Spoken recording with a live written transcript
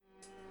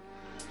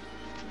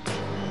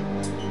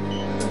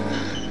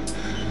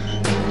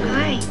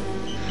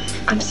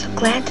I'm so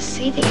glad to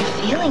see that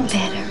you're feeling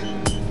better.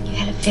 You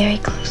had a very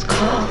close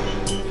call.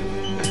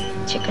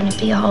 But you're gonna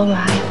be all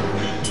right.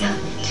 Now,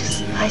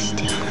 just lie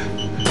still.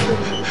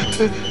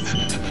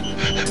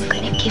 I'm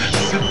gonna give you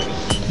something.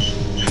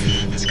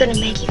 It's gonna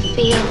make you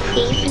feel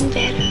even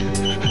better.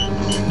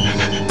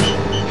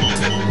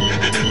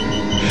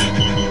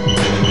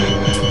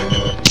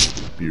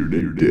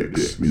 Bearded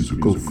Dick's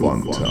Musical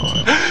Fun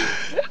Time.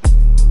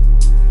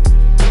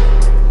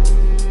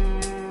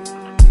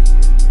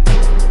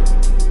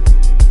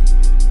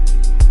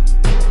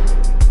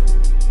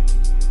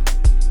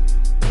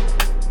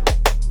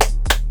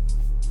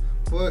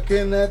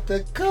 Working at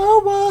the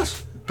car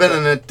wash.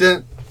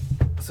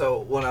 So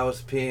when I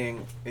was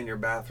peeing in your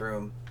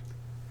bathroom,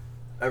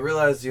 I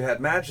realized you had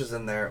matches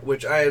in there,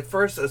 which I at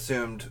first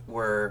assumed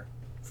were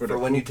for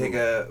when you take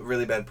a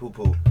really bad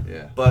poo-poo.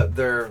 Yeah. But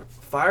they're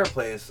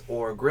fireplace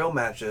or grill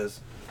matches,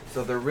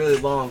 so they're really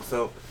long.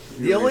 So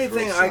the only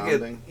thing I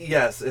could,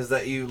 is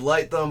that you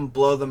light them,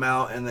 blow them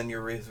out, and then you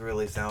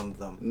really sound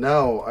them.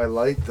 No, I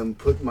light them,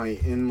 put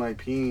in my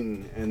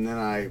peen, and then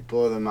I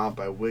blow them out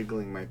by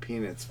wiggling my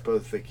peen. It's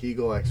both the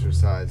Kegel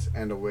exercise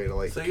and a way to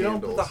light So candles. you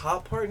don't put the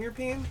hot part in your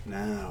peen?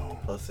 No.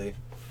 Pussy.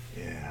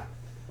 Yeah.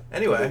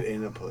 Anyway. Put it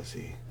in a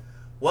pussy.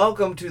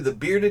 Welcome to the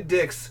Bearded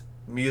Dick's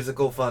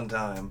Musical Fun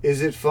Time.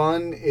 Is it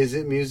fun? Is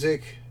it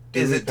music?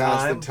 Is it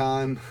pass time? the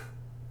time?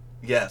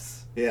 Yes.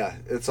 Yeah,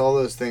 it's all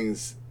those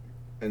things,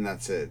 and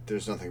that's it.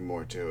 There's nothing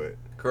more to it.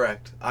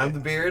 Correct. I'm the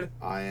Beard.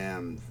 I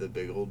am the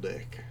big old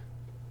dick.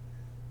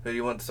 Who do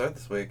you want to start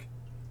this week?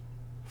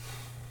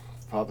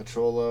 Papa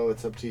Cholo,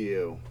 it's up to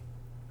you.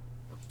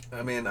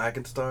 I mean, I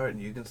can start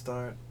and you can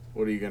start.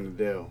 What are you going to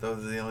do?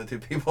 Those are the only two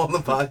people on the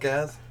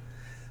podcast.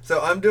 So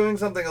I'm doing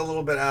something a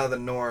little bit out of the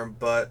norm,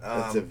 but...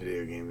 That's a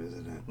video game,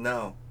 isn't it?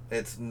 No,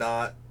 it's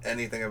not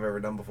anything I've ever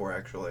done before,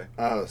 actually.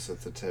 Oh, so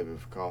it's a type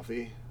of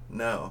coffee?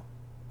 No.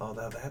 Oh,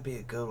 that'd be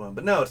a good one.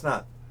 But no, it's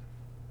not.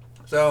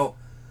 So,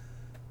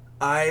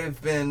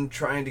 I've been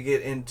trying to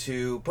get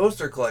into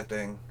poster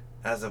collecting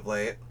as of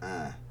late.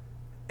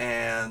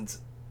 And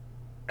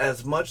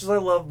as much as I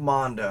love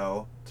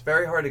Mondo, it's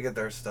very hard to get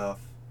their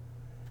stuff.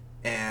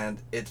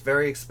 And it's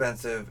very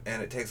expensive,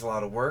 and it takes a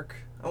lot of work.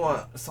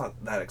 Well, it's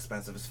not that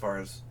expensive as far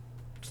as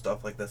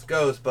stuff like this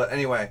goes. But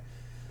anyway,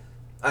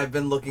 I've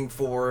been looking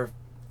for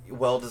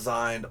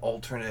well-designed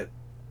alternate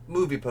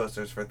movie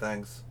posters for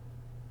things.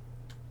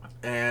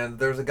 And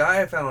there's a guy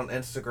I found on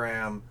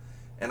Instagram,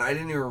 and I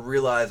didn't even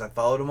realize I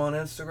followed him on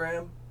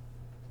Instagram.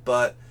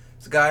 But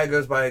it's a guy who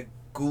goes by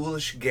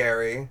Ghoulish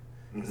Gary.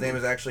 His name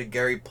is actually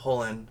Gary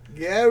Pullen.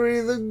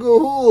 Gary the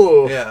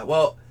Ghoul! Yeah,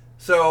 well,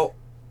 so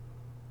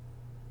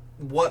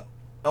what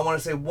I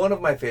want to say, one of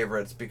my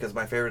favorites, because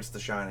my favorite's The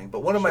Shining,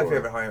 but one of my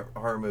favorite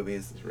horror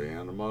movies is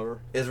Reanimator.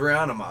 Is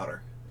Reanimator.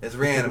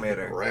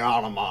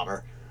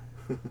 Reanimator.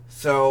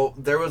 So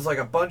there was like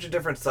a bunch of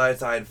different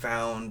sites I had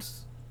found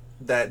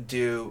that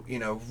do,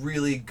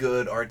 really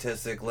good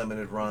artistic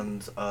limited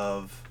runs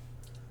of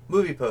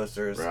movie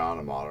posters.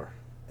 Reanimator.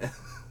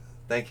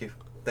 Thank you,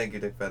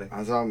 Dick Fetty.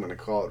 That's how I'm going to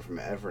call it from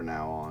ever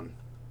now on.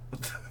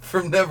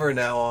 From never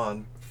now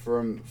on.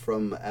 From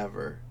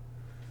ever.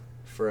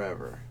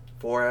 Forever.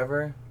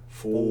 Forever.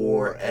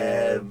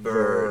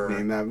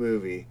 Name that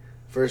movie.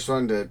 First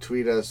one to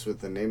tweet us with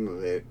the name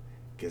of it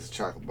gets a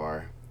chocolate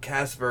bar.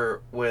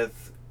 Casper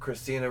with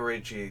Christina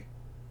Ricci.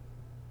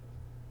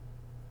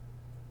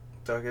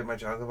 Do I get my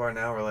chocolate bar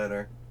now or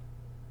later?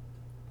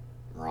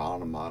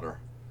 Reanimator.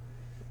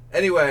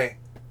 Anyway,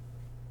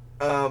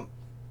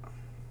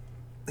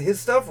 his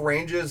stuff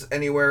ranges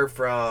anywhere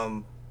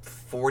from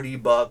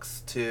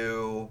 $40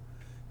 to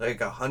like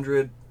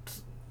 $100.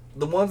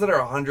 The ones that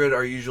are $100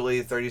 are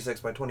usually 36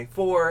 by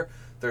 24.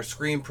 They're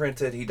screen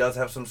printed. He does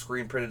have some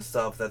screen printed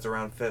stuff that's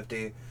around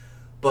 $50.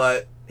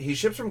 But he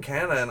ships from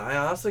Canada, and I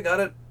honestly got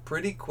it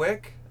pretty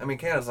quick. I mean,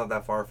 Canada's not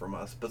that far from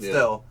us, but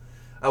still,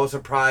 I was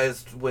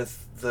surprised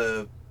with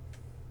the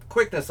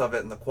quickness of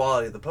it and the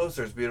quality. The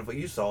poster is beautiful.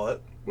 You saw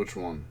it. Which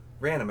one?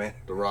 Reanimator.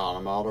 The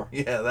Reanimator?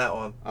 Yeah, that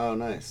one. Oh,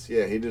 nice.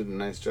 Yeah, he did a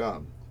nice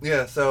job.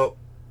 Yeah, so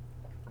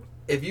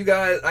if you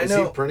guys... Is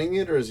he printing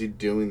it or is he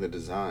doing the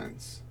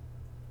designs?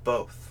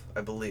 Both,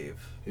 I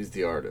believe. He's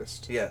the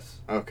artist? Yes.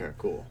 Okay,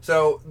 cool.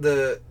 So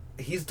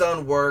he's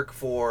done work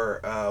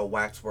for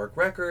Waxwork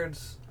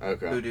Records,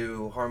 who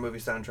do horror movie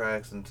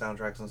soundtracks and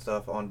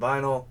stuff on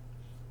vinyl.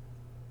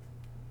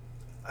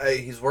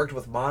 He's worked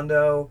with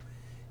Mondo.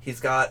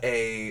 He's got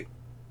a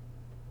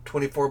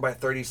 24 by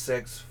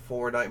 36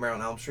 for Nightmare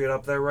on Elm Street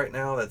up there right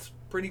now. That's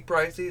pretty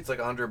pricey. It's like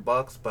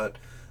 $100, but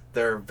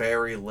they're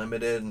very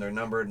limited and they're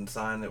numbered and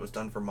signed. It was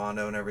done for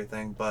Mondo and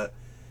everything, but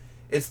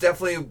it's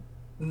definitely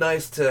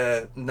nice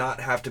to not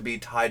have to be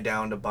tied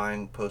down to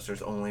buying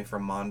posters only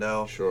from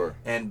Mondo. Sure.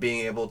 And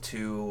being able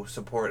to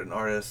support an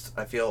artist,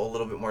 I feel, a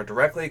little bit more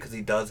directly, because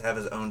he does have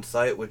his own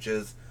site, which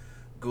is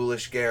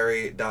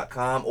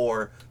GhoulishGary.com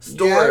or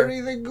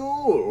Gary the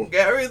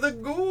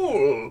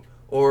Ghoul,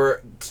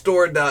 or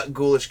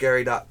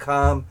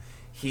store.GhoulishGary.com.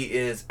 He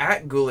is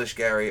at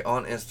GhoulishGary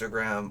on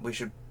Instagram. We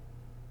should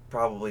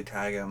probably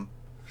tag him.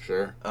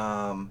 Sure.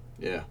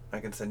 Yeah. I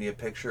can send you a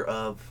picture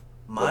of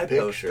The my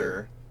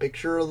poster.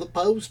 Picture of the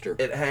poster.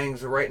 It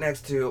hangs right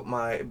next to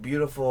my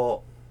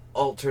beautiful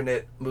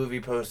alternate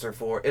movie poster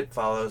for It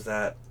Follows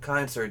that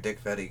kind sir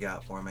Dick Fetty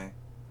got for me.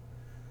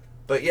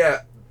 But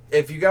yeah,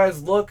 if you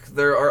guys look,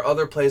 there are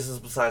other places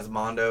besides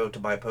Mondo to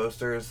buy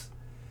posters.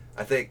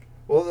 I think...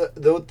 Well,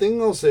 the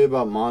thing I'll say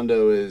about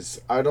Mondo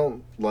is I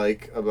don't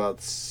like about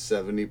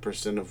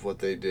 70% of what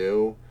they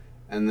do.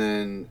 And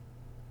then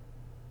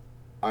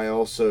I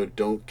also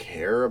don't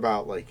care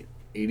about like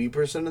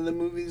 80% of the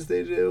movies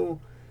they do.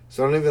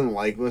 So I don't even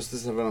like most of the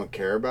stuff I don't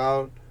care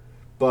about.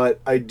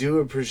 But I do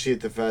appreciate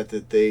the fact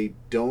that they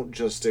don't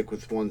just stick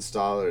with one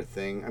style or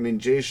thing. I mean,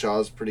 Jay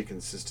Shaw's pretty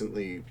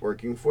consistently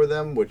working for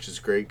them, which is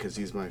great because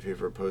he's my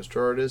favorite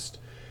poster artist.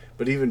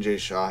 But even Jay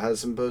Shaw has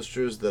some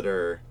posters that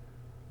are,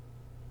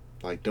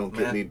 like, don't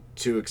get me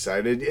too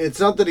excited. It's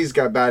not that he's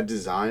got bad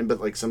design, but,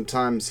 like,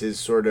 sometimes his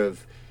sort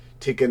of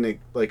taking,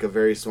 like, a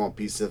very small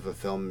piece of a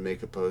film and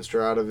make a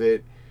poster out of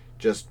it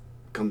just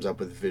comes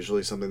up with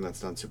visually something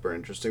that's not super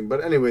interesting.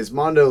 But anyways,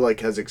 Mondo, like,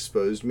 has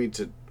exposed me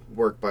to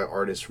work by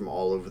artists from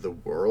all over the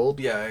world.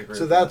 Yeah, I agree.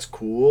 So that's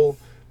cool,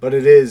 but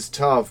it is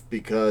tough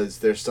because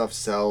their stuff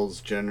sells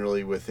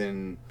generally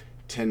within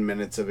 10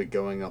 minutes of it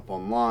going up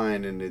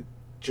online, and it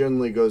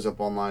generally goes up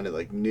online at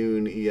like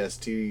noon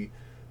EST,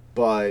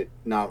 but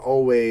not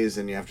always,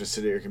 and you have to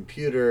sit at your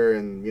computer.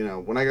 And you know,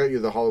 when I got you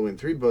the Halloween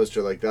 3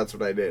 poster, like, that's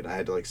what I did. I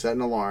had to like set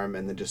an alarm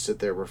and then just sit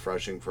there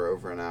refreshing for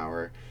over an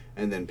hour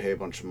and then pay a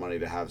bunch of money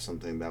to have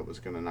something that was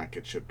going to not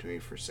get shipped to me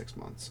for 6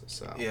 months.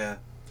 So yeah,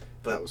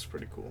 but that was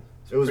pretty cool.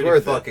 It was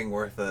fucking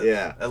worth it.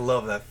 Yeah. I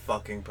love that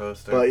fucking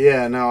poster. But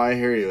yeah, no, I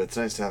hear you. It's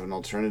nice to have an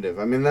alternative.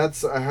 I mean,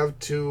 I have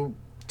two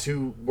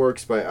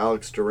works by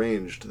Alex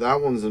Deranged.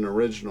 That one's an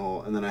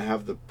original, and then I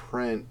have the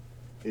print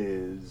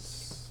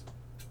is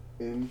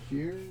in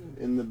here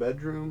in the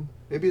bedroom.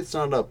 Maybe it's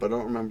not up. I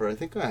don't remember. I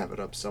think I have it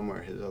up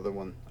somewhere. His other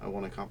one I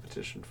won a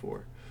competition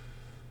for.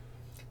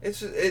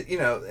 It's just,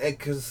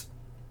 because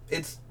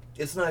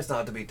it's nice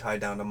not to be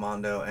tied down to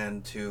Mondo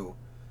and to.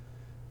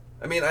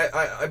 I mean,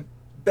 I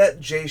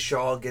bet Jay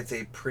Shaw gets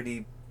a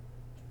pretty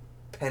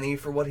penny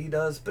for what he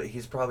does, but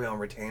he's probably on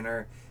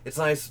retainer. It's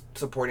nice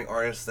supporting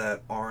artists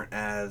that aren't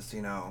as,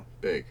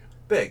 big,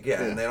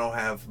 yeah, and they don't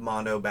have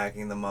Mondo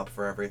backing them up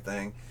for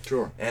everything.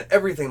 Sure. And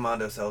everything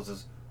Mondo sells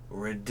is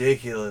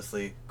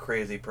ridiculously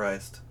crazy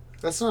priced.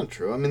 That's not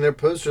true. I mean, their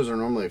posters are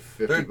normally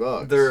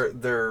 $50.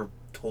 Their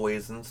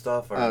toys and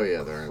stuff are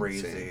they're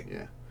crazy.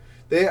 Insane.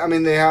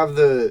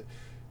 Yeah.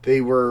 They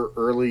were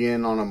early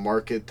in on a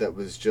market that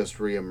was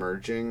just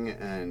re-emerging,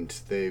 and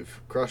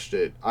they've crushed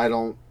it. I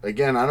don't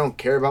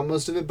care about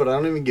most of it, but I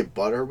don't even get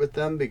butthurt with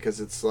them because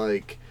it's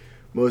like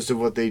most of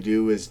what they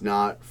do is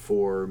not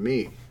for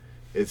me.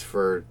 It's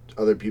for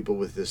other people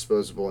with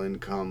disposable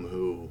income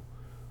who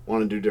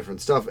want to do different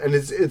stuff. And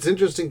it's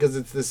interesting because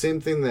it's the same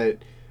thing that,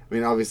 I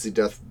mean, obviously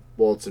Death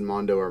Waltz and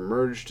Mondo are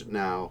merged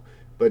now,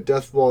 but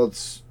Death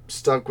Waltz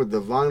stuck with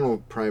the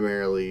vinyl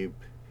primarily.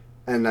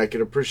 And I could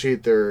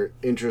appreciate their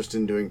interest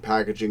in doing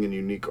packaging and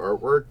unique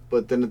artwork,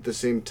 but then at the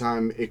same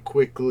time, it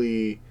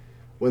quickly,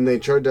 when they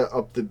tried to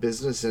up the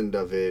business end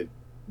of it,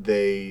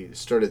 they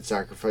started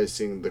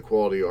sacrificing the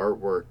quality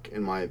artwork,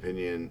 in my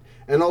opinion.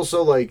 And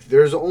also, like,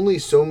 there's only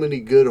so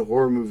many good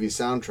horror movie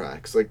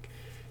soundtracks. Like,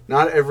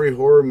 not every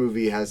horror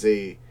movie has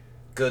a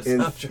good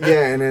soundtrack.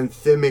 Yeah, an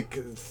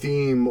anthemic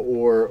theme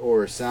or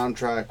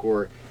soundtrack,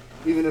 or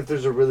even if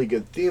there's a really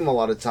good theme, a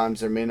lot of times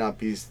there may not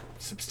be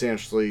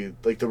substantially,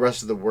 like, the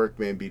rest of the work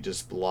may be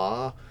just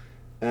blah.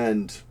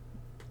 And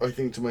I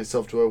think to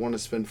myself, do I want to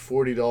spend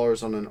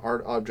 $40 on an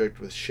art object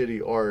with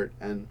shitty art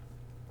and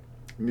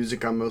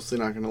music I'm mostly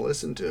not going to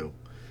listen to?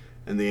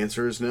 And the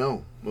answer is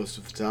no, most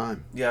of the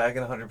time. Yeah, I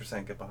can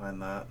 100% get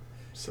behind that.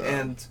 So.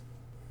 And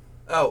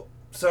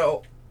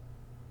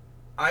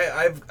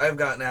I've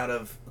gotten out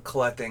of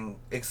collecting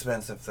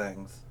expensive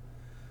things.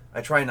 I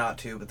try not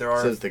to, but there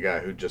are... Says the guy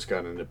who just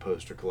got into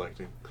poster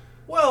collecting.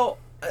 Well,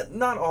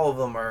 not all of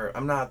them are...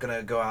 I'm not going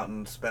to go out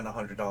and spend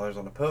 $100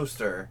 on a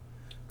poster.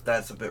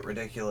 That's a bit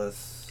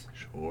ridiculous.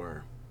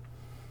 Sure.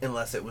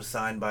 Unless it was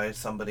signed by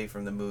somebody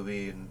from the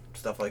movie and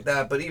stuff like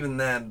that. But even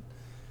then,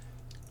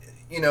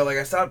 like,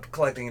 I stopped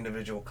collecting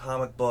individual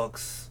comic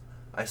books.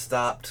 I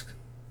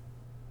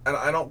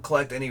don't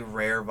collect any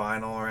rare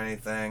vinyl or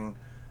anything.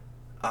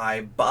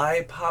 I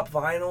buy pop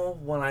vinyl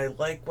when I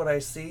like what I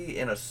see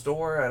in a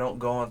store. I don't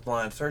go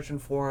online searching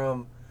for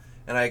them.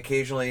 And I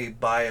occasionally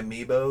buy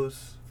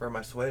amiibos for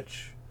my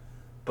Switch.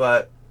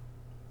 But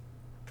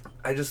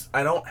I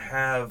don't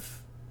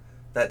have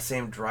that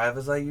same drive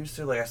as I used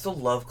to. Like, I still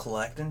love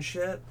collecting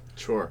shit.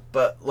 Sure.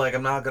 But, like,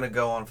 I'm not going to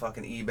go on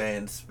fucking eBay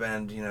and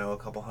spend, a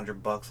couple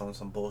 $100 on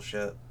some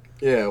bullshit.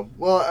 Yeah,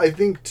 well, I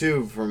think,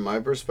 too, from my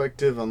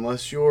perspective,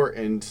 unless you're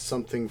into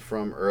something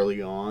from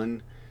early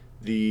on,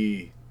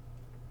 the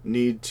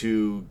need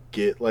to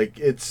get, like,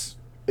 it's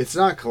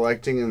not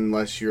collecting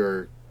unless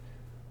you're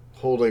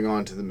holding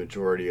on to the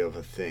majority of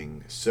a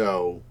thing.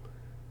 So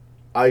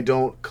I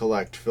don't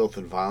collect Filth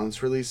and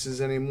Violence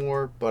releases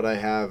anymore, but I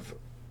have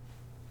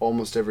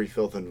almost every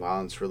Filth and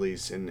Violence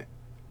release in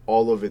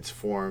all of its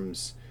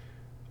forms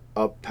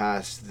up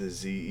past the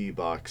ZE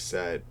box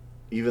set,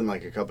 even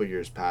like a couple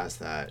years past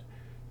that,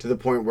 to the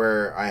point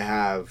where I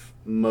have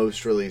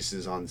most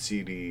releases on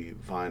CD,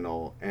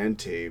 vinyl, and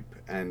tape,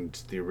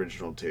 and the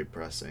original tape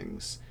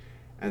pressings.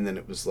 And then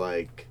it was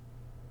like,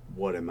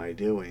 what am I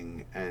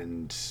doing?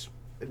 And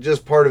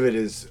just part of it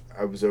is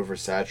I was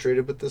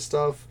oversaturated with this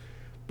stuff,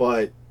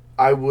 but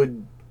I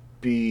would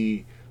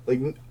be like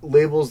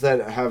labels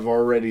that have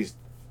already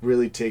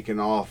really taken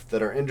off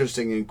that are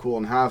interesting and cool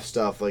and have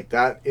stuff like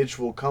that itch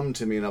will come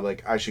to me and I'm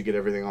like, I should get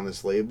everything on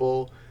this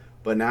label.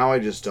 But now I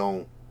just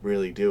don't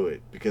really do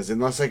it, because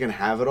unless I can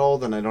have it all,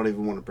 then I don't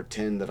even want to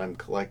pretend that I'm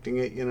collecting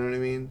it, you know what I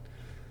mean?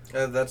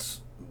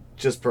 That's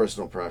just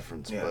personal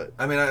preference. yeah. But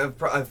I mean,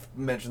 I've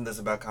mentioned this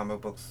about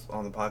comic books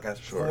on the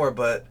podcast Sure. before,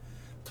 but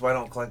that's why I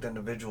don't collect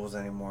individuals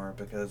anymore,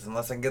 because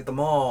unless I can get them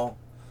all,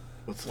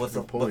 what's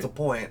the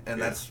point? And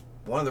Yeah. that's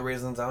one of the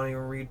reasons I don't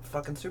even read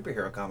fucking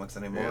superhero comics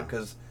anymore, Yeah.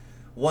 because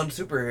one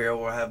superhero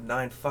will have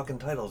 9 fucking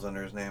titles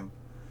under his name.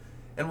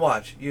 And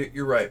watch,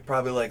 you're right.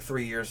 Probably like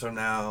 3 years from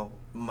now,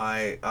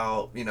 my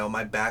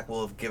back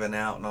will have given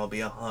out, and I'll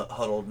be a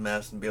huddled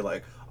mess, and be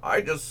like,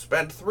 I just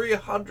spent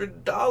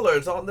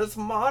 $300 on this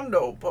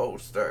Mondo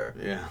poster.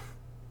 yeah.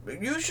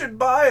 You should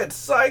buy it.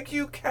 Psych,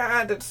 you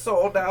can't. It's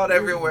sold out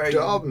everywhere.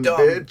 dumb you dumb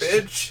bitch.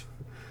 bitch.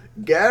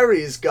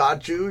 Gary's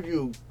got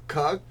you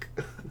cuck.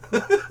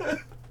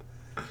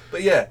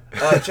 But yeah,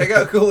 check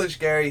out Coolish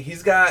Gary.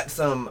 He's got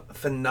some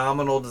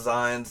phenomenal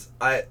designs.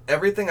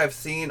 Everything I've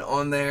seen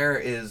on there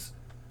is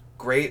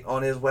great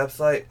on his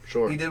website.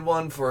 Sure. He did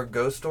one for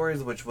Ghost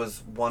Stories, which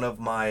was one of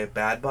my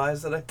bad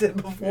buys that I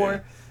did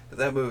before.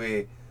 That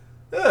movie,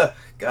 God.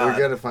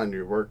 You gotta find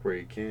your work where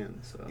you can.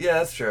 So Yeah,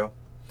 that's true.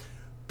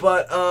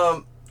 But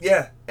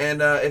yeah,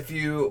 and if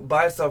you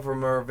buy stuff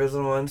from her, visit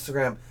him on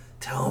Instagram.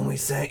 Tell him we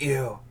sent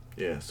you.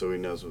 yeah, so he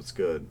knows what's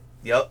good.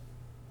 Yep.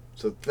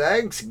 So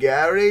thanks,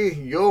 Gary.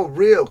 You're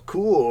real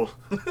cool.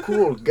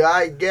 Cool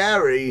guy,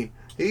 Gary.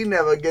 He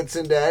never gets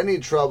into any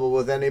trouble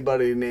with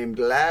anybody named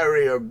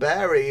Larry or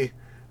Barry.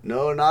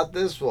 No, not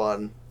this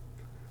one.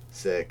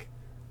 Sick.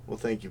 Well,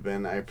 thank you,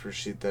 Ben. I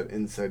appreciate that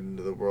insight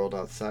into the world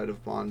outside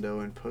of Mondo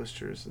and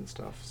posters and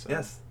stuff. So.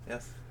 Yes.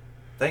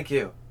 Thank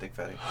you, Dick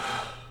Fatty.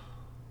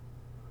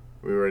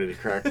 We ready to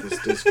crack this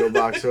disco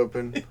box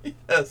open?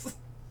 Yes.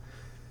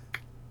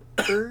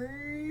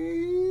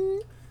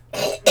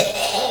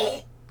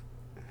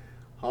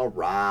 All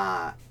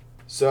right.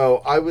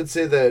 So I would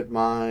say that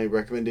my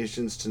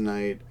recommendations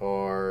tonight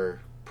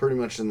are pretty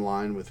much in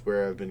line with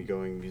where I've been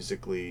going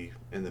musically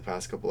in the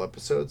past couple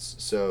episodes.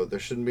 So there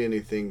shouldn't be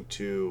anything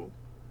too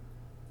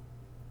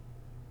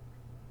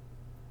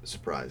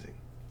surprising.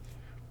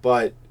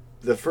 But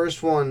the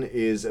first one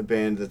is a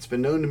band that's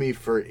been known to me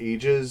for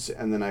ages,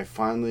 and then I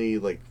finally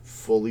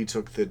fully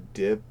took the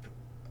dip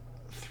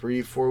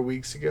 3-4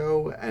 weeks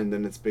ago, and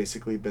then it's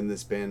basically been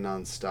this band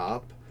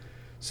nonstop.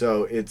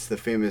 So it's the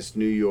famous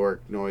New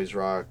York noise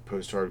rock,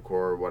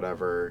 post-hardcore,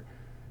 whatever,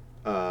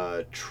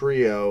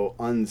 trio,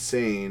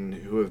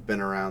 Unsane, who have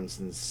been around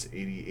since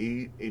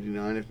 88,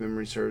 89, if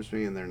memory serves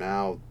me, and they're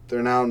now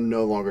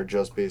no longer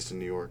just based in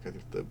New York. I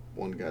think the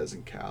one guy's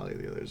in Cali,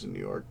 the other's in New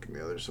York, and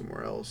the other's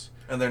somewhere else.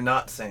 And they're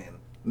not sane.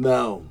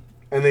 No.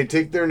 And they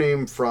take their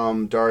name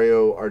from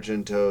Dario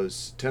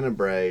Argento's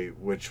Tenebrae,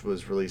 which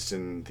was released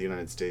in the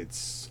United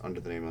States under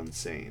the name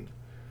Unsane.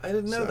 I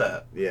didn't know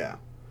that. Yeah.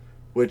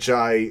 Which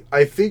I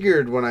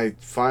figured when I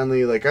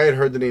finally, I had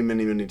heard the name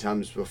many, many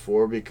times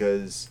before,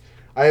 because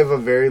I have a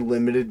very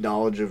limited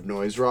knowledge of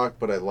noise rock,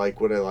 but I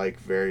like what I like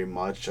very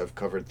much. I've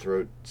covered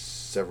Throat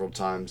several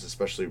times,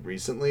 especially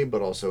recently,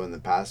 but also in the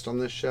past on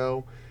this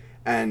show.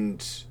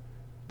 And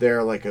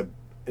they're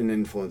an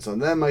influence on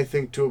them, I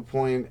think, to a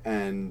point,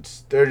 and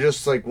they're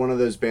just one of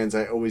those bands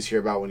I always hear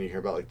about when you hear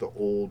about the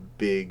old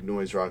big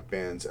noise rock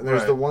bands. And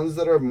there's Right. the ones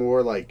that are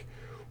more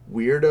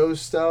weirdo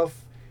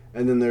stuff,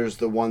 and then there's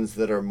the ones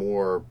that are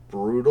more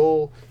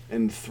brutal.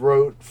 And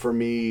Throat, for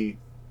me,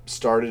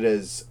 started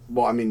as,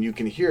 well, I mean, you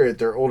can hear it,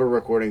 their older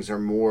recordings are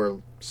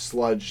more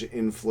sludge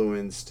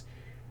influenced,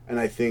 and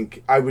I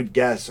think, I would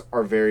guess,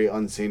 are very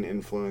Unsane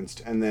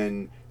influenced, and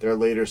then their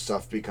later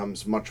stuff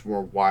becomes much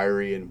more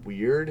wiry and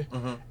weird.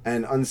 Mm-hmm.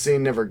 And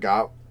Unsane never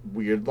got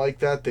weird like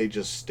that, they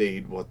just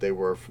stayed what they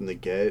were from the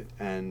get.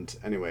 And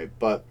anyway,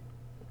 but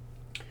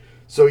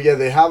so yeah,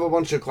 they have a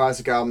bunch of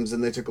classic albums,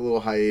 and they took a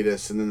little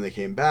hiatus, and then they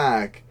came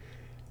back.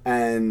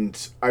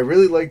 And I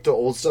really like the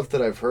old stuff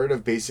that I've heard.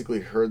 I've basically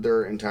heard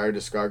their entire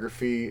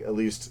discography, at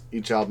least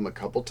each album a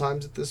couple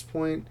times at this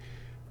point.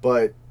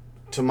 But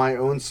to my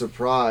own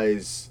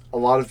surprise, a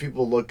lot of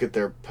people look at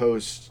their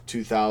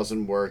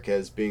post-2000 work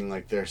as being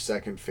their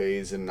second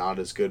phase and not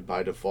as good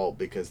by default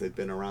because they've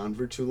been around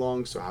for too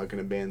long. So how can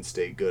a band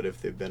stay good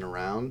if they've been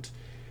around?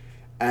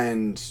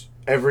 And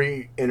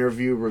every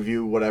interview,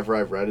 review, whatever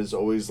I've read is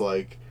always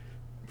the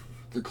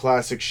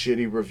classic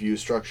shitty review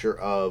structure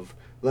of,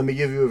 let me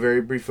give you a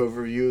very brief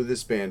overview of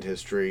this band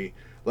history.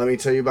 let me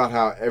tell you about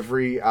how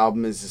every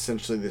album is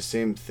essentially the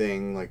same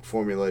thing, like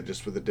formula,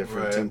 just with a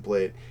different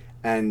template.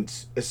 And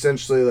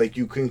essentially, like,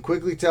 you can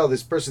quickly tell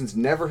this person's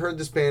never heard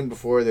this band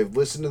before. They've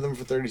listened to them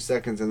for 30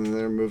 seconds, and then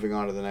they're moving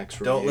on to the next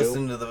review.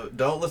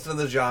 Don't listen to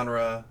the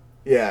genre.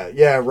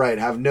 Yeah, right.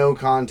 Have no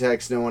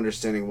context, no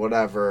understanding,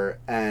 whatever.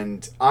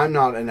 And I'm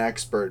not an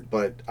expert,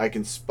 but I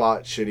can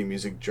spot shitty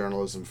music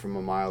journalism from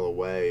a mile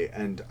away.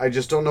 And I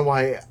just don't know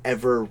why I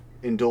ever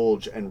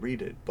indulge and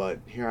read it. But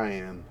here I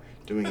am,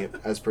 doing it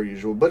as per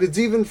usual. But it's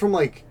even from,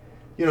 like,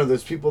 you know,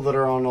 those people that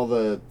are on all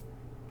the,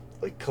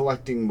 like,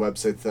 collecting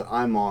websites that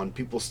I'm on.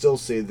 People still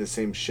say the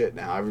same shit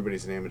now.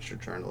 Everybody's an amateur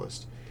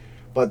journalist.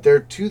 But their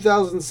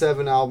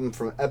 2007 album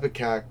from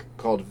Epicac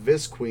called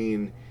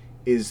Visqueen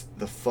is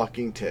the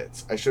fucking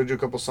tits. I showed you a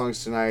couple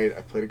songs tonight.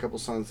 I played a couple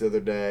songs the other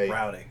day.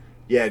 Rowdy.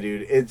 Yeah,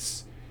 dude.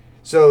 It's...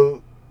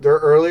 So, their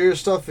earlier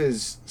stuff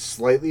is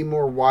slightly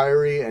more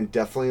wiry and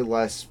definitely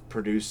less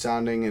produced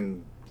sounding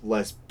and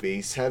less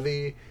bass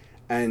heavy.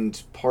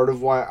 And part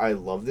of why I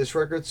love this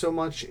record so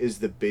much is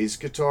the bass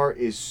guitar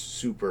is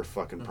super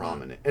fucking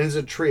prominent. And it's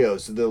a trio,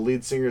 so the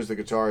lead singer is the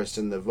guitarist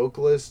and the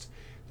vocalist,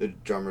 the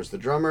drummer's the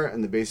drummer,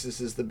 and the bassist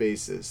is the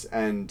bassist.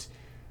 And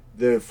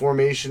the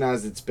formation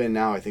as it's been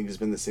now, I think, has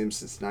been the same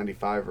since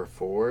 95 or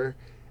 4.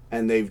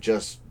 And they've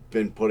just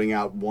been putting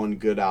out one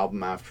good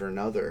album after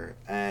another.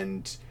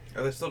 And...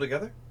 Are they still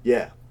together?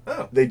 Yeah.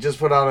 Oh. They just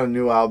put out a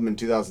new album in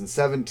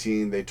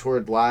 2017. They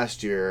toured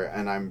last year,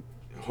 and I'm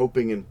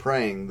hoping and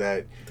praying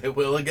that it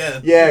will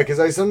again. Yeah, because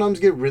I sometimes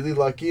get really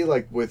lucky,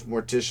 like with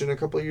Mortician a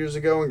couple of years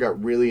ago, and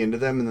got really into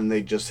them, and then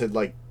they just had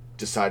like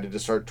decided to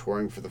start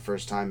touring for the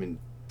first time in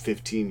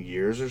 15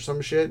 years or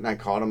some shit, and I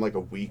caught them like a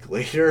week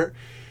later.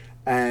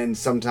 And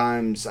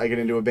sometimes I get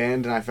into a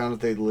band and I found out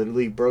they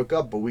literally broke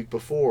up a week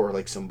before,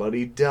 like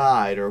somebody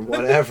died or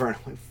whatever. And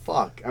I'm like,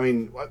 fuck. I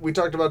mean, we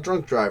talked about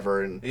Drunk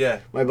Driver, and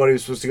my buddy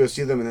was supposed to go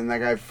see them, and then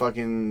that guy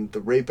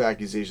the rape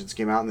accusations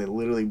came out, and they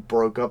literally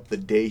broke up the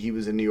day he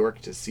was in New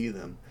York to see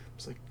them. I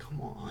was like, come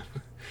on.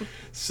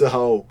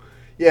 So,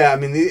 yeah, I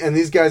mean,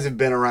 these guys have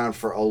been around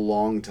for a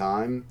long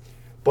time,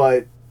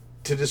 but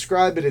to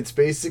describe it, it's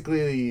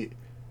basically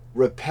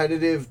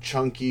repetitive,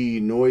 chunky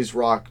noise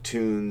rock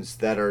tunes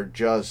that are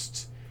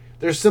just...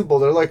 They're simple.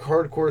 They're like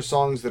hardcore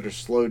songs that are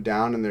slowed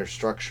down in their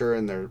structure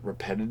and their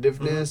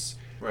repetitiveness.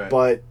 Mm-hmm. Right.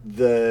 But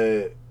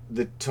the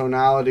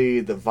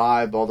tonality, the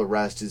vibe, all the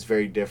rest is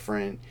very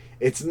different.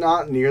 It's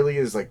not nearly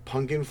as like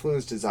punk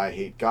influenced as I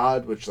Hate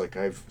God, which like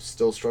I've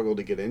still struggled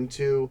to get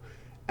into.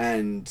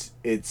 And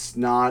it's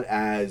not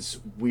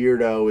as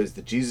weirdo as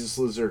the Jesus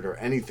Lizard or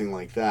anything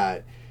like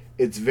that.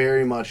 It's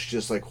very much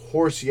just like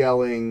horse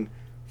yelling,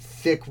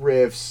 thick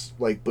riffs,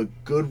 like, but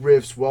good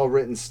riffs,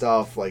 well-written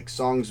stuff, like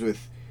songs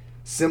with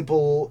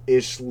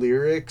simple-ish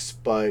lyrics,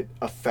 but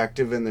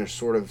effective in their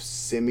sort of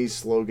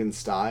semi-slogan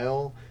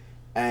style,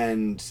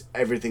 and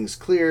everything's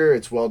clear,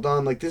 it's well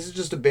done. Like, this is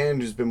just a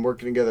band who's been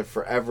working together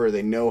forever.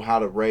 They know how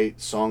to write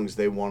songs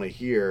they want to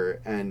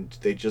hear, and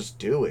they just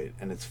do it,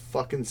 and it's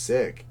fucking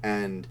sick.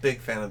 And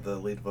big fan of the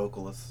lead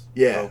vocalist.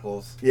 Yeah,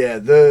 vocals. Yeah.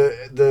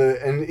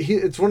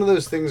 It's one of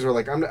those things where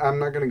like I'm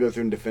not gonna go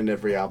through and defend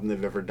every album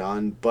they've ever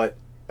done, but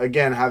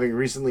again, having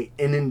recently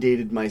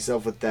inundated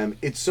myself with them,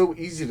 it's so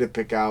easy to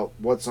pick out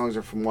what songs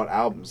are from what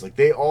albums. Like,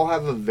 they all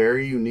have a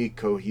very unique,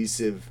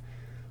 cohesive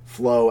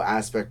flow,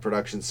 aspect,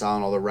 production style,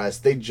 and all the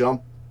rest. They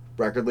jump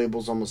record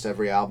labels almost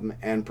every album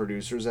and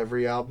producers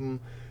every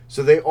album.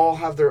 So they all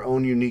have their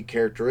own unique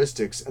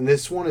characteristics. And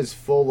this one is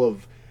full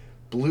of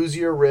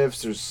bluesier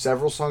riffs. There's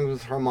several songs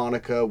with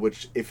harmonica,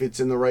 which, if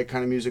it's in the right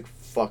kind of music,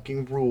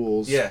 fucking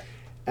rules. Yeah.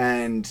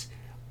 And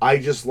I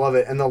just love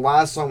it. And the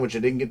last song, which I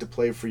didn't get to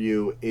play for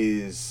you,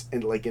 is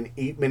like an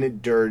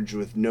 8-minute dirge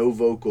with no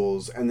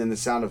vocals, and then the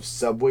sound of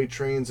subway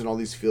trains and all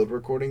these field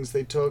recordings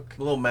they took.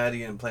 A little mad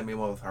you didn't play me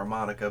one with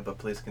harmonica, but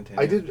please continue.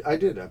 I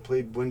did. I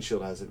played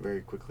Windshield Has It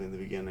very quickly in the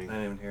beginning. I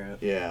didn't even hear it.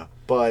 Yeah.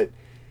 But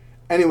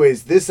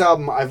anyways, this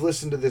album, I've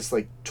listened to this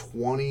like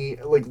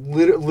 20, like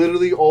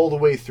literally all the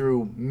way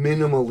through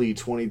minimally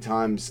 20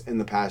 times in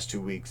the past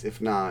 2 weeks,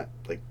 if not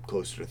like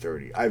closer to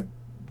 30. I've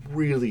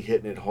really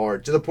hitting it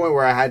hard to the point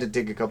where I had to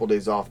take a couple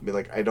days off and be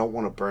like, I don't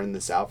want to burn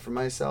this out for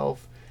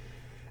myself.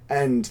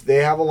 And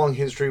they have a long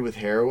history with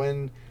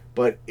heroin,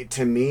 but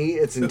to me,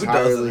 it's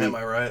entirely... Who doesn't, am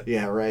I right?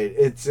 Yeah, right.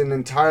 It's an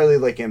entirely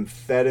like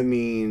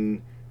amphetamine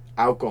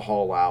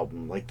alcohol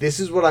album. Like, this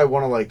is what I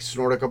want to like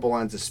snort a couple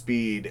lines of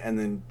speed and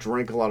then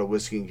drink a lot of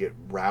whiskey and get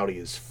rowdy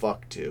as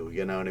fuck to,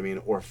 you know what I mean?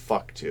 Or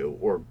fuck to,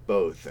 or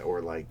both,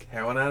 or like...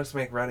 Heroin addicts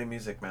make rowdy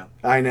music, man.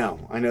 I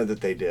know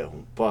that they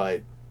do,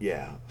 but...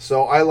 Yeah,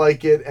 so I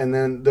like it, and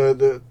then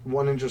the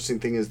one interesting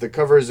thing is the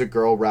cover is a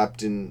girl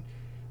wrapped in...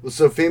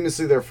 So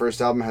famously, their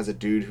first album has a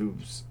dude who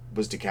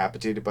was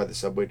decapitated by the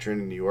subway train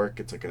in New York.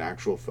 It's like an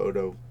actual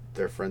photo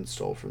their friend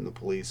stole from the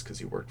police because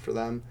he worked for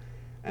them,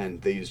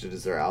 and they used it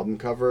as their album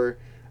cover.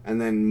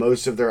 And then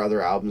most of their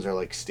other albums are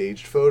like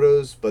staged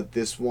photos, but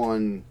this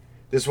one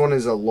is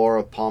a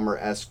Laura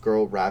Palmer-esque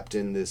girl wrapped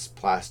in this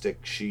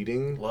plastic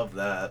sheeting. Love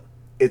that.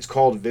 it's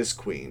called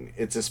Visqueen.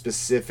 It's a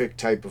specific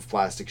type of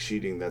plastic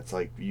sheeting that's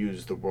like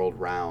used the world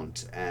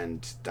round,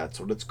 and that's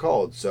what it's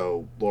called.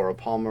 So Laura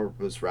Palmer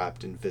was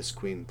wrapped in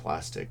Visqueen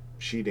plastic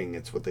sheeting.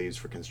 It's what they use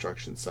for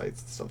construction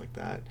sites and stuff like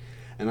that.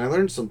 And I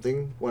learned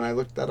something when I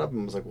looked that up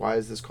and was like, why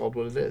is this called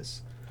what it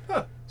is?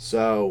 Huh.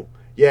 So,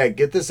 yeah,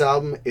 get this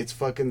album. It's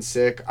fucking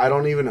sick. I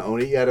don't even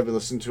own it yet. I've been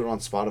listening to it on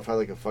Spotify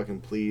like a fucking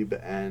plebe,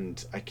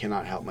 and I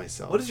cannot help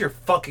myself. What is your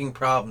fucking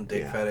problem,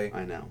 Dick Yeah, Fetty?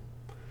 I know.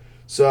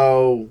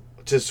 So,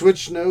 to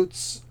switch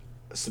notes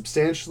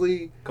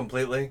substantially,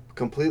 Completely?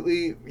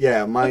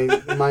 yeah,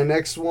 my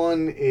next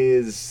one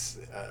is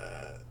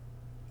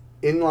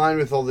in line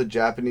with all the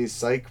Japanese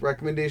psych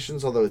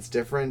recommendations, although it's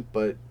different,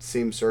 but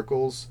same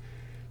circles.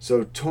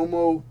 So,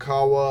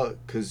 Tomokawa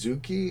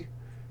Kazuki,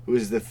 who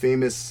is the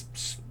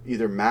famous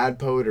either mad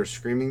poet or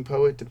screaming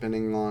poet,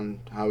 depending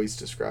on how he's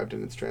described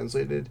and it's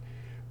translated.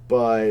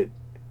 But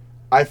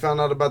I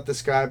found out about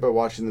this guy by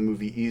watching the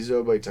movie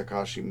Izo by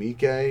Takashi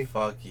Miike,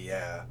 Fuck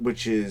yeah.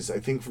 which is, I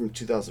think, from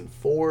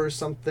 2004 or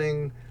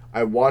something.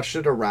 I watched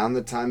it around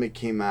the time it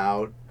came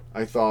out.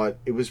 I thought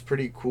it was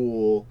pretty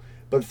cool.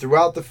 But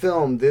throughout the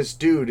film, this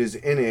dude is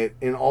in it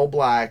in all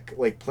black,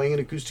 like playing an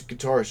acoustic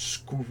guitar,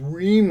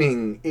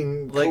 screaming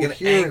Like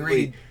incoherently. an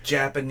angry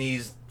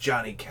Japanese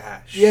Johnny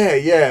Cash.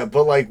 Yeah,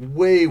 but like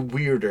way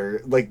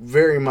weirder. Like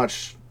very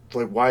much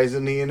like, why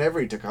isn't he in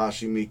every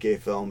Takashi Miike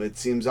film? It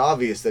seems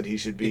obvious that he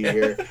should be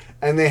here.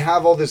 And they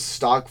have all this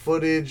stock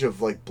footage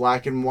of like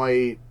black and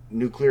white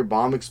nuclear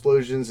bomb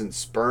explosions and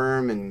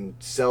sperm and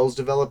cells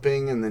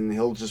developing, and then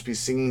he'll just be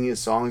singing his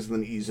songs,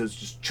 and then Izo's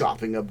just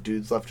chopping up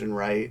dudes left and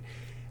right.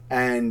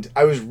 And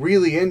I was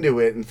really into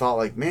it and thought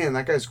like, man,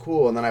 that guy's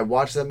cool. And then I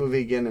watched that movie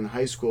again in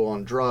high school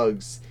on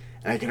drugs,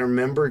 and I can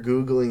remember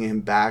Googling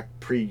him back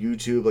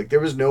pre-YouTube. Like,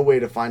 there was no way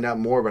to find out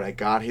more, but I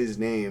got his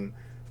name.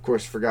 Of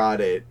course, forgot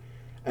it.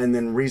 And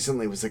then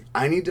recently was like,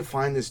 I need to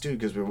find this dude,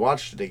 because we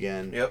watched it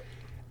again. Yep.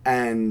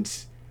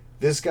 And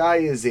this guy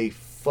is a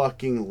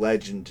fucking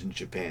legend in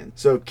Japan.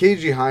 So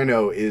Keiji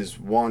Haino is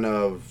one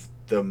of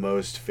the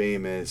most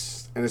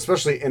famous, and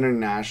especially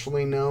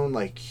internationally known,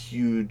 like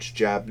huge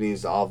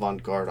Japanese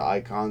avant-garde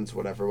icons,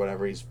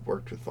 whatever. He's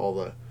worked with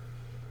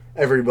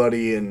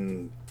everybody,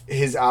 and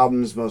his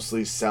albums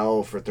mostly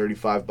sell for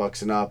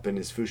 $35 and up, and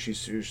his Fushi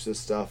Susha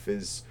stuff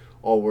is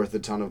all worth a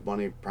ton of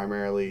money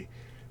primarily.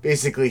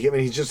 Basically, I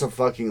mean, he's just a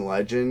fucking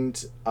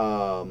legend.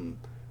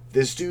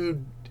 This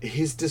dude,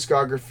 his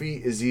discography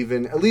is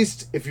even, at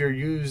least if you're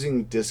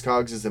using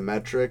Discogs as a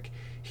metric,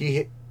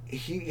 he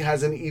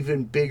has an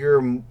even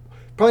bigger,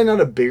 probably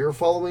not a bigger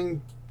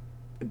following,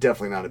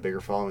 definitely not a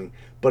bigger following,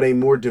 but a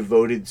more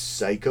devoted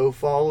psycho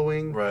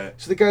following. Right.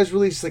 So the guy's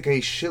released like a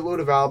shitload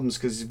of albums,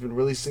 because he's been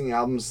releasing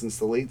albums since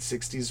the late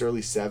 60s,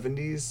 early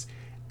 70s.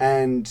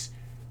 And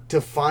to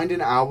find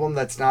an album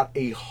that's not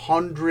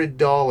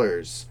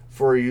 $100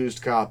 for a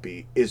used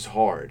copy is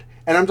hard.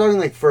 And I'm talking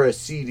like for a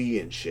CD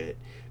and shit,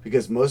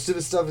 because most of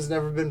his stuff has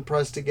never been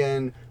pressed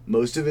again. Some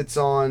of it's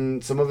on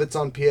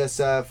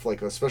PSF,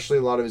 like especially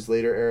a lot of his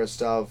later era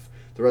stuff.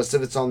 The rest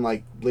of it's on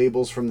like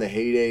labels from the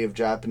heyday of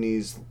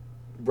Japanese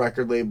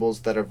record labels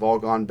that have all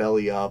gone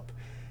belly up.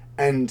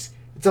 And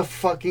it's a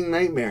fucking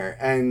nightmare.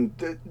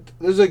 And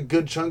there's a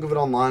good chunk of it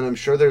online. I'm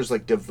sure there's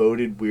like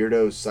devoted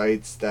weirdo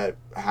sites that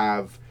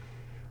have,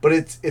 but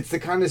it's the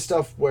kind of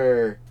stuff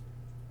where,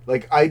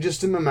 like, I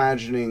just am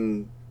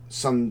imagining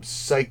some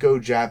psycho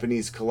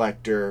Japanese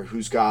collector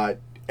who's got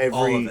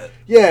All of it.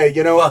 Yeah,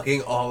 you know,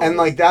 Fucking all of and it.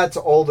 like that's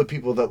all the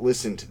people that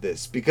listen to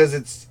this, because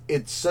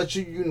it's such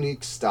a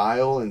unique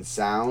style and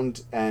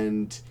sound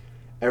and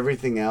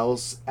everything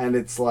else, and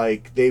it's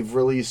like they've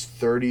released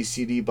 30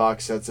 CD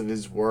box sets of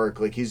his work.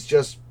 Like, he's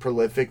just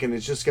prolific, and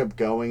it's just kept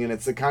going, and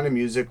it's the kind of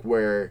music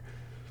where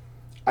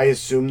I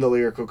assume the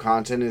lyrical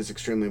content is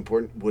extremely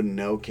important. Wouldn't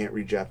know, can't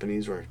read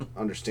Japanese or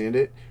understand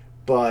it,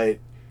 but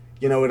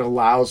you know, it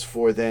allows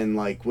for then,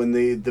 like, when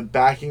the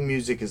backing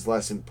music is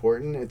less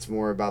important, it's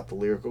more about the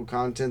lyrical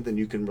content, then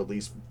you can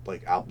release,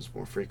 like, albums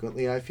more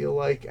frequently, I feel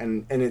like,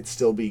 and it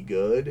still be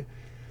good.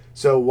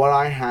 So what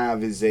I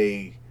have is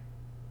a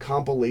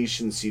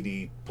compilation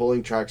CD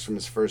pulling tracks from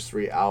his first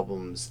 3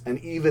 albums, and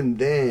even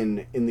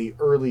then, in the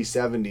early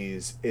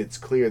 70s, it's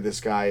clear this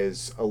guy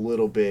is a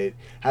little bit,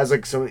 has,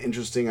 like, some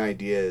interesting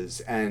ideas,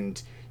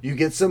 and you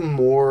get some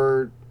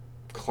more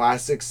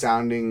classic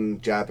sounding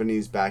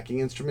Japanese backing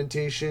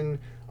instrumentation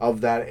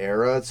of that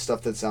era,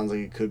 stuff that sounds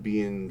like it could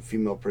be in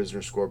Female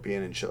Prisoner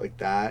Scorpion and shit like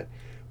that.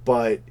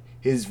 But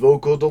his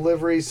vocal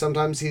delivery,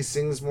 sometimes he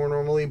sings more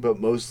normally, but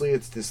mostly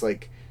it's this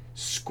like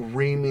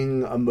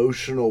screaming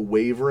emotional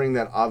wavering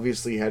that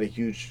obviously had a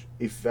huge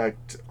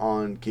effect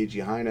on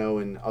Keiji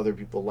Haino and other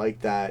people like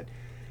that.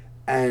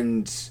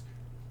 And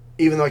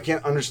even though I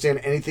can't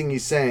understand anything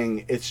he's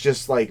saying, it's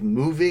just like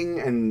moving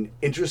and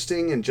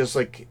interesting, and just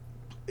like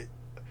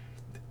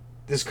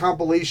this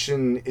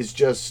compilation is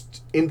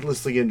just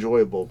endlessly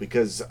enjoyable,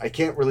 because I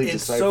can't really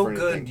It's decipher so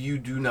anything. good you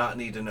do not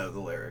need to know the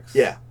lyrics.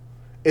 Yeah.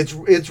 It's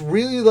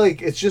really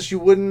like, it's just, you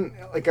wouldn't,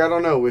 like, I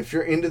don't know, if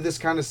you're into this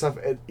kind of stuff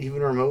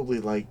even remotely,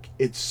 like,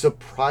 it's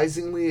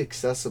surprisingly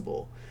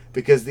accessible.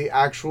 because the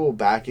actual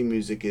backing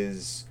music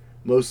is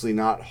mostly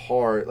not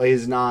hard, like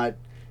is not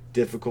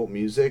difficult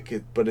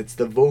music, but it's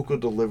the vocal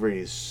delivery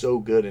is so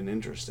good and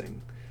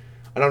interesting.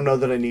 I don't know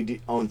that I need to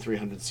own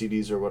 300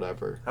 CDs or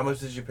whatever. How much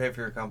did you pay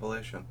for your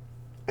compilation?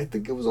 I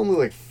think it was only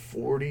like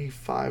 $45,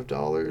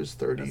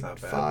 $35. That's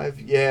not bad.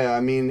 Yeah, I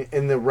mean,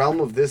 in the realm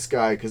of this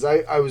guy, because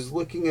I was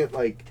looking at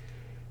like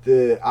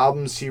the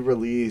albums he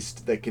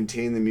released that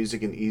contain the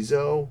music in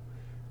EZO,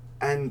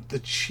 and the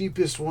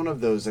cheapest one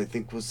of those I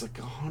think was like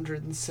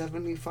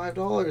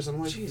 $175.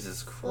 I'm like,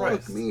 Jesus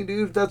Christ. fuck me,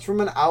 dude. That's from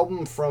an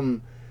album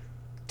from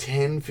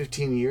 10,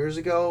 15 years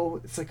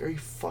ago. It's like, are you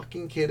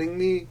fucking kidding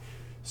me?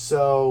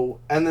 So,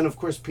 and then of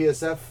course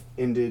PSF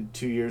ended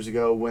 2 years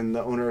ago when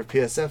the owner of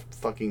PSF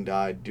fucking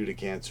died due to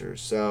cancer.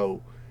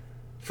 So,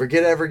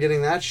 forget ever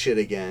getting that shit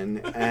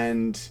again.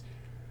 And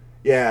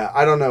yeah,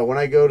 I don't know. When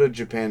I go to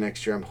Japan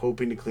next year, I'm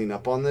hoping to clean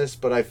up on this,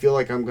 but I feel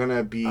like I'm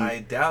gonna be.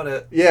 I doubt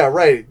it. Yeah,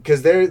 right.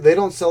 Because they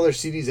don't sell their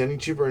CDs any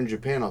cheaper in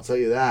Japan. I'll tell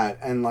you that.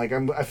 And like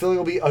I feel like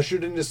I'll be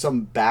ushered into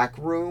some back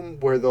room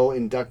where they'll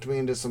induct me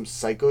into some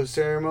psycho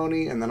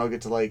ceremony, and then I'll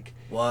get to like.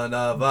 One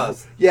of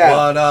us. Yeah,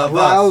 One of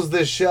browse us.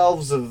 the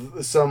shelves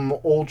of some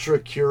ultra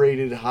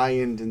curated high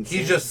end and.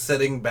 He's just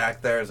sitting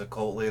back there as a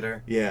cult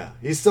leader. Yeah,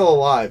 he's still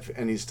alive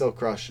and he's still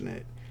crushing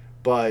it.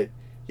 But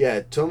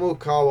yeah,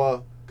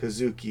 Tomokawa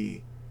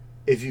Kazuki.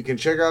 If you can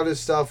check out his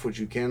stuff, which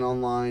you can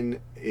online,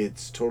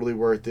 it's totally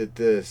worth it.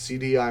 The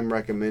CD I'm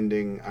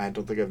recommending, I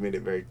don't think I've made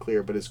it very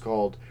clear, but it's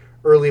called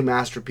Early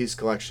Masterpiece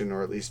Collection,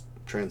 or at least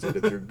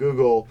translated through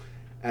Google,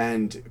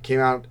 and came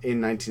out in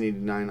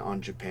 1989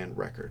 on Japan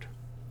Record.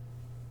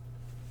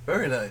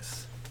 Very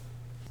nice.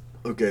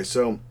 Okay,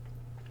 so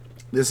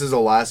this is a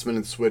last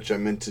minute switch. I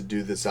meant to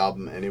do this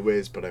album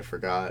anyways, but I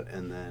forgot,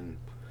 and then...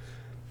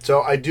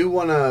 So I do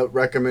want to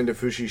recommend a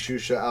Fushi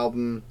Shusha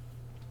album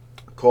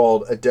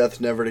called A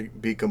Death Never to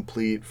Be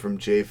Complete from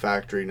J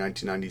Factory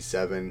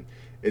 1997.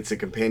 It's a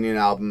companion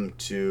album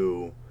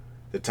to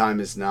The Time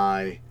Is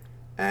Nigh,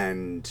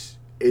 and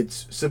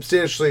it's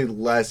substantially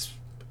less,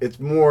 it's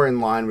more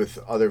in line with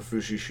other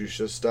Fushi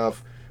Shusha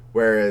stuff,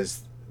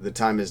 whereas The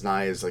Time Is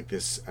Nigh is like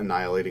this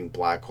annihilating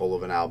black hole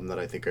of an album that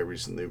I think I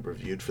recently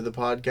reviewed for the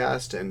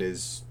podcast, and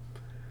is...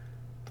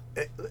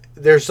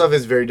 Their stuff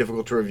is very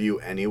difficult to review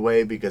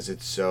anyway because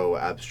it's so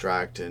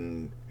abstract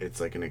and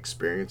it's like an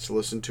experience to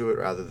listen to it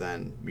rather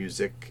than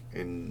music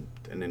in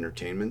an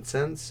entertainment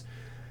sense.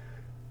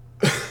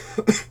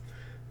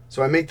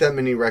 So I make that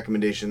mini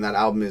recommendation. That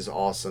album is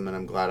awesome and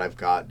I'm glad I've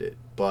got it.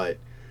 But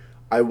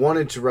I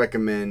wanted to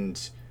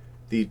recommend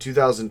the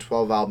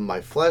 2012 album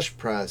by Flesh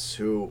Press,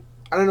 who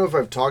I don't know if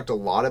I've talked a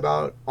lot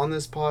about on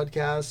this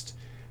podcast,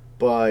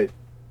 but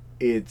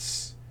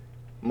it's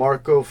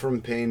Marco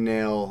from Pain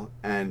Nail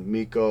and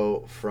Miko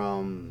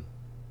from,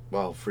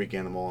 well, Freak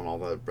Animal and all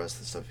the rest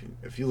of the stuff.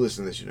 If you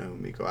listen to this, you know who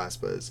Miko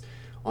Aspa is.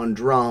 On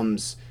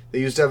drums, they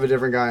used to have a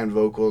different guy on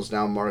vocals.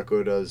 Now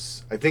Marco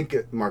does. I think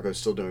Marco's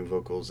still doing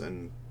vocals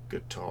and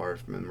guitar,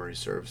 if memory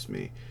serves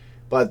me.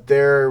 But they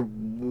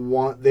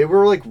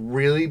were like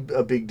really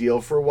a big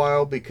deal for a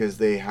while because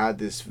they had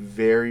this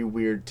very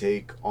weird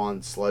take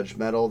on sludge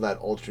metal that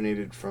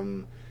alternated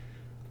from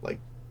like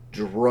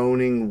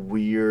droning,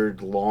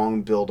 weird,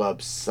 long build-up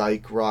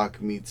psych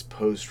rock meets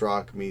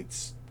post-rock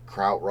meets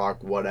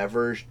krautrock,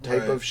 whatever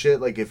type of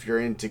shit. Like if you're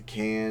into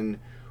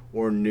Can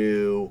or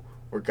New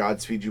or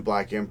Godspeed You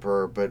Black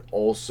Emperor, but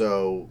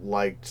also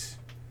liked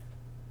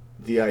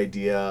the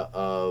idea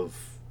of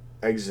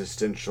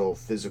existential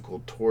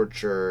physical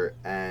torture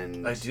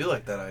and... I do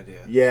like that idea.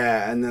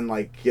 Yeah, and then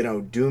like, you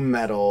know, doom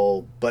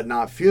metal, but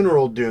not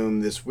funeral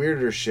doom, this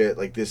weirder shit,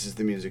 like this is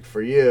the music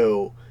for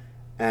you.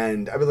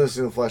 And I've been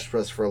listening to Flesh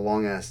Press for a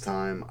long ass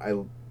time. I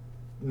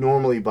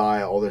normally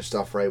buy all their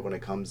stuff right when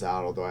it comes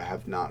out, although I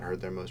have not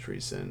heard their most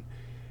recent.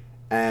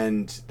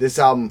 And this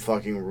album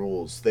fucking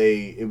rules.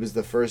 It was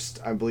the first,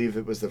 I believe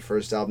it was the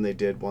first album they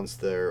did once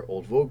their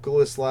old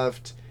vocalist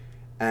left.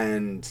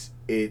 And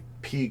it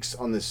peaks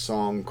on this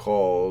song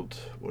called,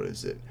 what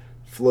is it?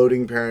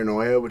 Floating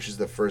Paranoia, which is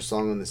the first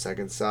song on the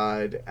second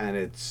side. And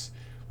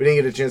we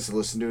didn't get a chance to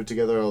listen to it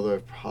together, although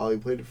I've probably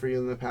played it for you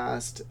in the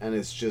past. And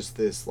it's just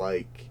this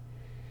like...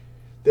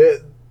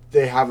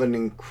 They have an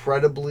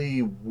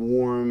incredibly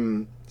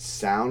warm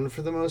sound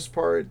for the most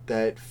part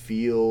that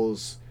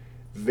feels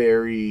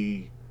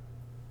very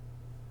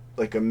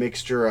like a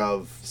mixture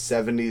of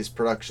 70s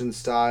production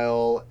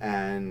style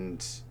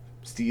and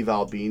Steve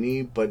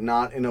Albini, but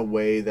not in a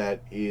way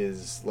that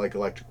is like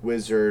Electric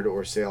Wizard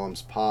or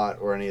Salem's Pot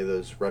or any of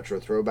those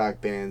retro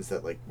throwback bands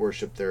that like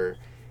worship their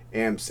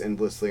amps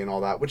endlessly and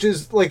all that, which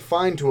is like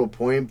fine to a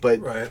point,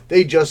 but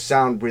they just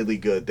sound really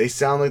good. They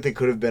sound like they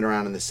could have been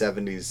around in the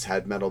 70s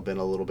had metal been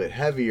a little bit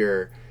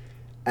heavier,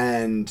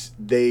 and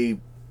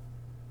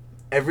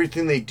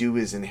everything they do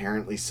is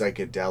inherently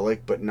psychedelic,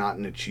 but not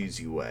in a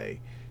cheesy way,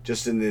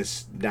 just in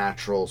this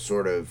natural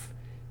sort of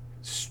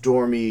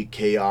stormy,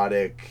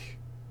 chaotic,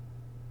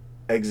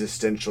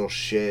 existential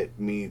shit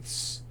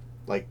meets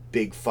like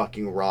big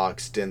fucking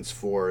rocks, dense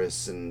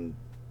forests, and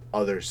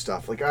other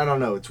stuff. Like, I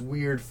don't know, it's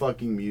weird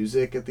fucking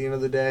music at the end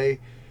of the day,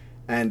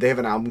 And they have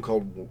an album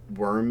called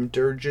Worm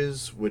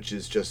Dirges, which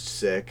is just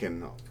sick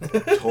and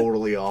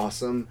totally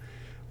awesome.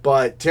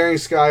 But Tearing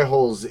Sky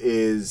Holes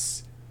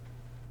is,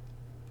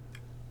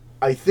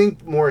 I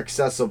think, more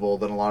accessible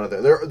than a lot of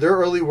their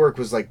early work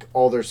was like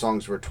all their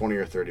songs were 20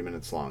 or 30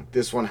 minutes long.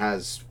 This one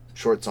has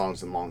short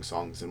songs and long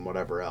songs and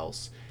whatever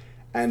else.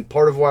 And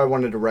part of why I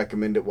wanted to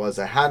recommend it was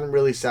I hadn't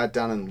really sat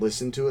down and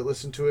listened to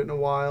it in a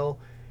while.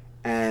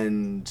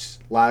 And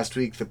last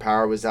week the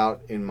power was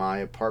out in my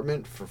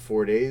apartment for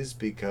 4 days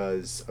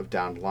because of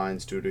downed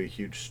lines due to a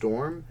huge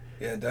storm.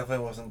 Yeah, it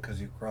definitely wasn't because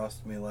you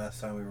crossed me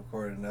last time we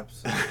recorded an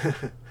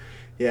episode.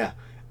 Yeah.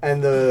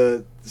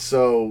 And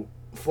so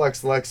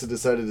Flex Alexa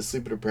decided to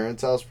sleep at her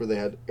parents' house where they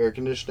had air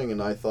conditioning,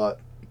 and I thought,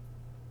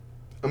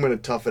 I'm going to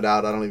tough it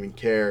out. I don't even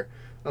care.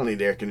 I don't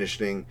need air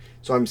conditioning.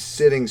 So I'm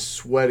sitting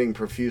sweating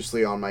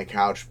profusely on my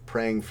couch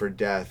praying for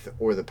death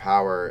or the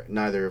power,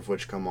 neither of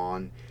which come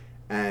on.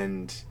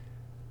 And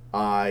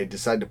I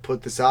decided to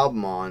put this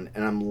album on,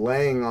 and I'm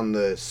laying on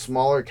the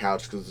smaller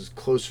couch because it's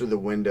closer to the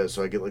window,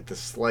 so I get like the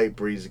slight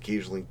breeze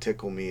occasionally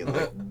tickle me and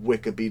like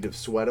wick a bead of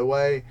sweat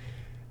away.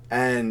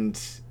 And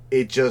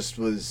it just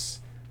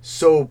was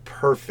so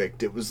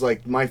perfect. It was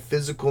like my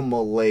physical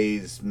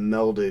malaise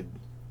melded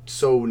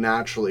so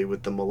naturally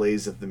with the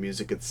malaise of the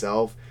music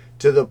itself,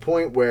 to the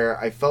point where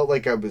I felt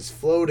like I was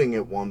floating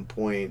at one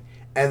point,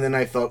 and then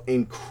I felt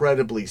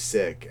incredibly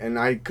sick. And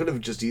I could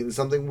have just eaten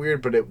something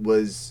weird, but it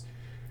was...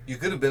 You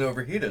could have been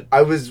overheated.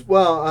 I was,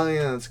 well, oh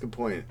yeah, that's a good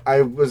point.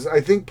 I was, I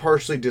think,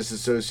 partially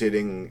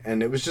disassociating,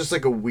 and it was just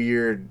like a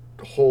weird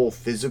whole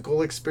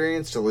physical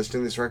experience to listen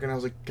to this record. And I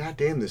was like, God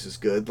damn, this is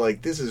good.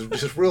 Like, this is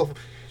just real.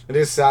 I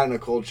just sat in a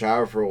cold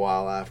shower for a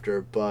while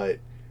after, but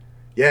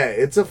yeah,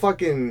 it's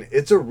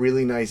a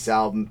really nice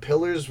album.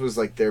 Pillars was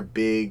like their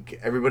big,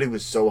 everybody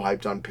was so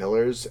hyped on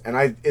Pillars,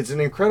 and it's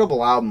an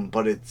incredible album,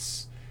 but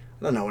it's,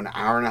 I don't know, an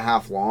hour and a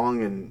half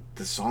long, and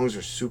the songs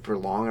are super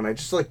long, and I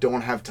just like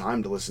don't have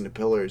time to listen to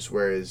Pillars,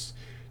 whereas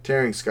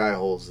Tearing Sky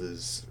Holes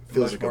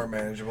feels much like more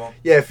manageable.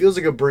 Yeah, it feels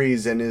like a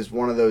breeze, and is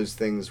one of those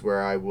things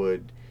where I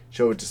would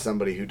show it to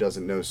somebody who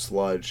doesn't know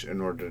sludge in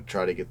order to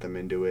try to get them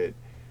into it.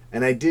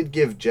 And I did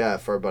give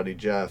Jeff, our buddy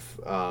Jeff,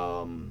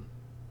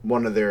 one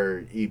of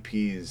their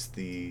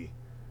EPs,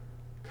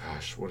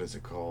 what is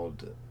it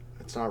called?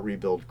 It's not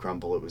Rebuild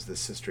Crumble, it was the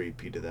sister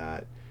EP to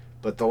that.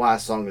 But the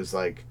last song is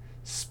like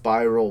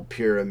Spiral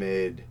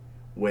Pyramid,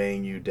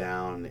 weighing you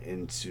down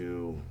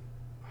into...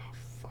 Oh,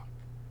 fuck.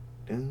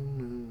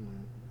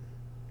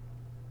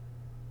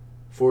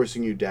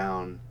 Forcing you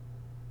down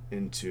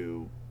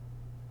into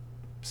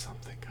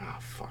something. Oh,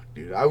 fuck,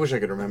 dude. I wish I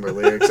could remember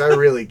lyrics. I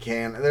really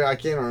can't. I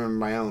can't remember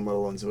my own, let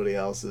alone somebody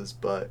else's,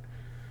 but...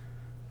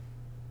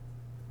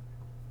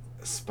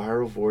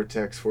 Spiral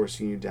Vortex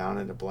forcing you down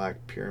into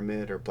Black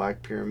Pyramid, or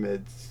Black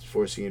Pyramid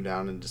forcing you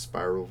down into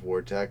Spiral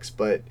Vortex,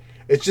 but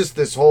it's just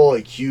this whole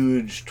like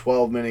huge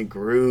 12-minute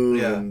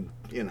groove, and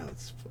you know,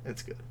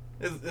 it's good.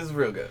 It's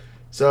real good.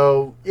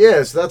 So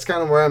yeah, so that's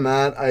kind of where I'm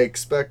at. I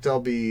expect I'll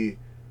be,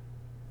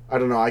 I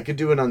don't know, I could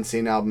do an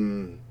Unseen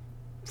album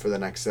for the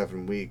next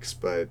 7 weeks,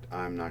 but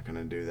I'm not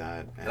gonna do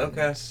that. And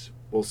okay.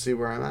 We'll see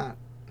where I'm at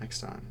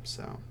next time.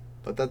 So,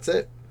 but that's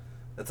it.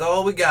 That's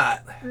all we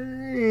got.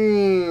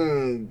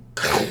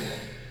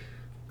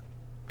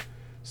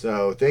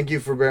 So, thank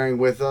you for bearing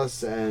with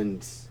us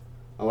and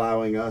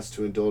allowing us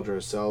to indulge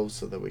ourselves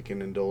so that we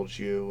can indulge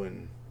you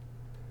and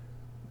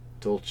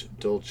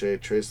Dolce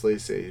Trace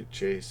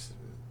Chase.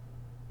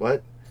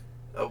 What?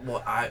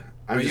 Well, I'm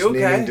are just you okay?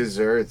 naming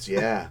desserts.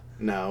 Yeah.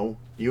 No,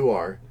 you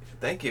are.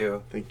 Thank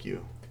you. Thank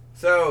you.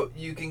 So,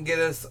 you can get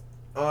us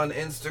on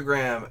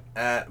Instagram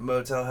at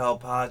Motel Hell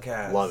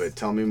Podcast. Love it.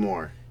 Tell me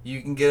more.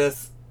 You can get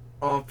us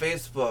on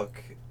Facebook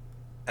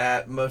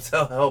at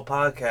Motel Hell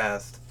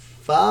Podcast.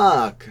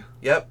 Fuck.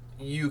 Yep.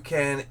 You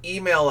can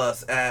email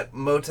us at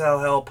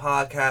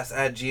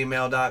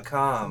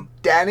motelhellpodcast@gmail.com.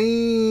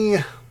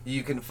 Danny.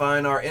 You can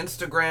find our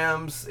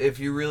Instagrams, if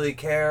you really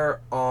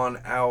care,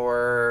 on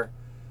our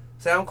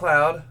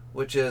SoundCloud,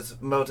 which is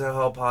Motel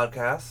Hell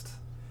Podcast.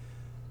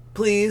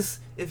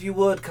 Please, if you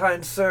would,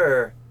 kind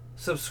sir,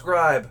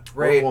 subscribe,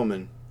 rate,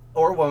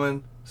 Or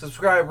woman.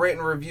 Subscribe, rate,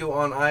 and review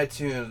on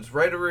iTunes.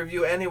 Write a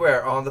review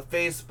anywhere, on the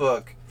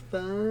Facebook,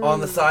 on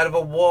the side of a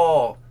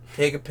wall.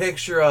 Take a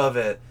picture of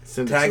it.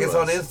 Tag us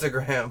on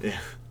Instagram. Yeah.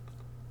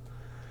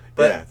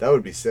 But, yeah, that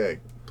would be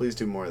sick. Please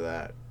do more of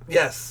that.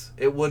 Yes,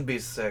 it would be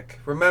sick.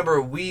 Remember,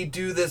 we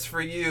do this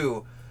for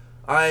you.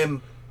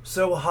 I'm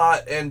so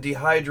hot and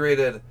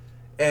dehydrated,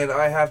 and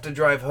I have to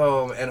drive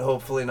home and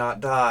hopefully not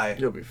die.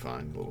 You'll be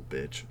fine, little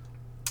bitch.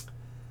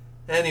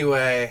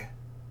 Anyway,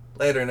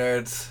 later,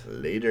 nerds.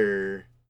 Later.